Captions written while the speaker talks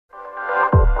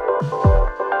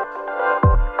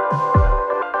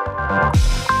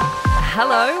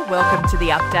Hello, welcome to The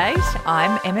Update.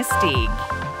 I'm Emma Stig.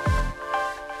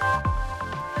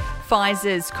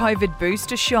 Pfizer's COVID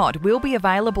booster shot will be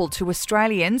available to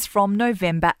Australians from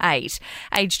November 8.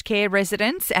 Aged care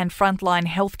residents and frontline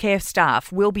healthcare staff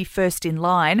will be first in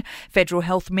line. Federal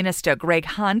Health Minister Greg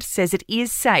Hunt says it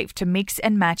is safe to mix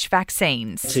and match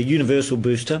vaccines. It's a universal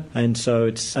booster, and so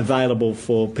it's available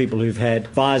for people who've had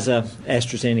Pfizer,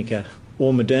 AstraZeneca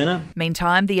or Moderna.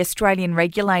 Meantime, the Australian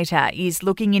regulator is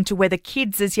looking into whether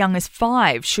kids as young as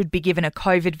 5 should be given a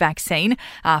COVID vaccine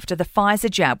after the Pfizer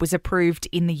jab was approved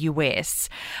in the US.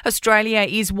 Australia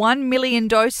is 1 million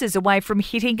doses away from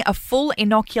hitting a full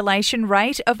inoculation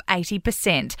rate of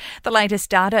 80%. The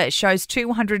latest data shows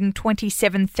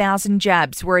 227,000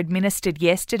 jabs were administered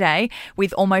yesterday,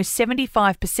 with almost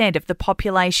 75% of the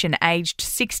population aged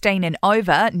 16 and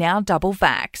over now double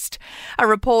vaxxed. A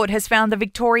report has found the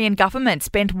Victorian government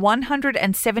spent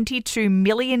 $172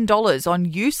 million on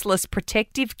useless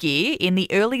protective gear in the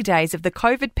early days of the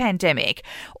COVID pandemic.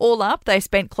 All up, they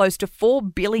spent close to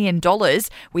 $4 billion,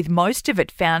 with most of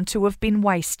it found to have been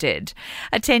wasted.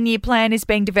 A 10-year plan is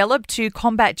being developed to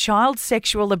combat child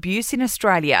sexual abuse in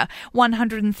Australia.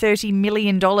 $130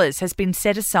 million has been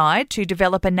set aside to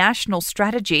develop a national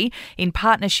strategy in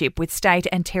partnership with state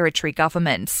and territory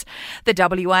governments.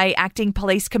 The WA Acting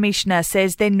Police Commissioner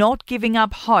says they're not giving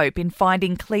up hope in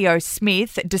finding Cleo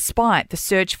Smith despite the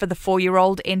search for the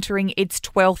 4-year-old entering its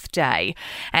 12th day.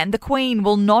 And the Queen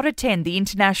will not attend the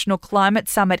International Climate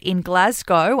Summit in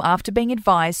Glasgow after being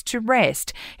advised to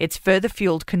rest. It's further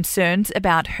fuelled concerns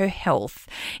about her health.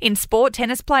 In sport,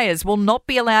 tennis players will not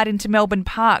be allowed into Melbourne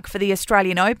Park for the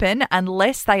Australian Open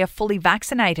unless they are fully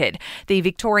vaccinated. The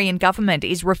Victorian government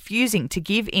is refusing to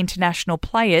give international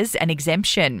players an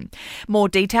exemption. More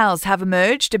details have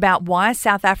emerged about why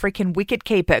South African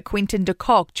wicketkeeper Quinton de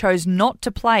Kock chose not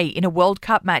to play in a World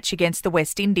Cup match against the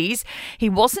West Indies. He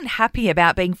wasn't happy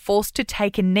about being forced to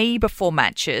take a knee before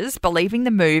matches, believing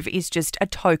the move is just a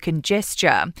token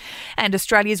gesture. And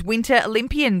Australia's Winter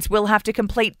Olympians will have to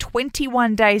complete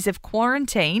 21 days of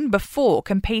quarantine before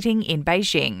competing in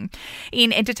Beijing.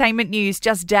 In entertainment news,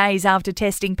 just days after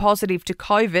testing positive to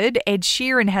COVID, Ed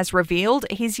Sheeran has revealed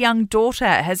his young daughter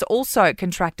has also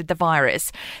contracted the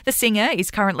virus. The singer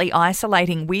is currently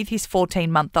isolating with his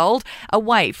 14-month-old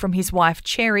away from his wife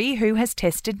Cherry, who has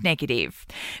tested negative.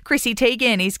 Chrissy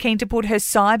Teigen is keen to put her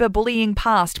cyberbullying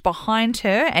past behind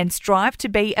her and strive to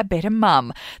be a better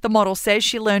mum. The model says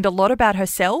she learned a lot about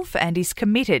herself and is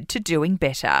committed to doing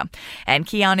better. And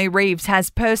Keanu Reeves has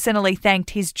personally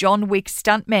thanked his John Wick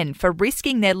stuntmen for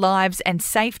risking their lives and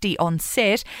safety on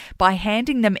set by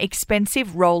handing them expensive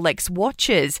Rolex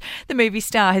watches. The movie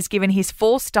star has given his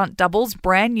 4 stunt doubles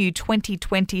brand new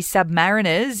 2020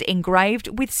 Submariners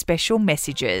engraved with special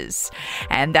messages.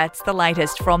 And that's the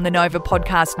latest from the Nova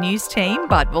Podcast News team,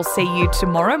 but we'll see you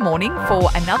tomorrow morning for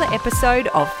another episode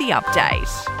of The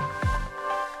Update.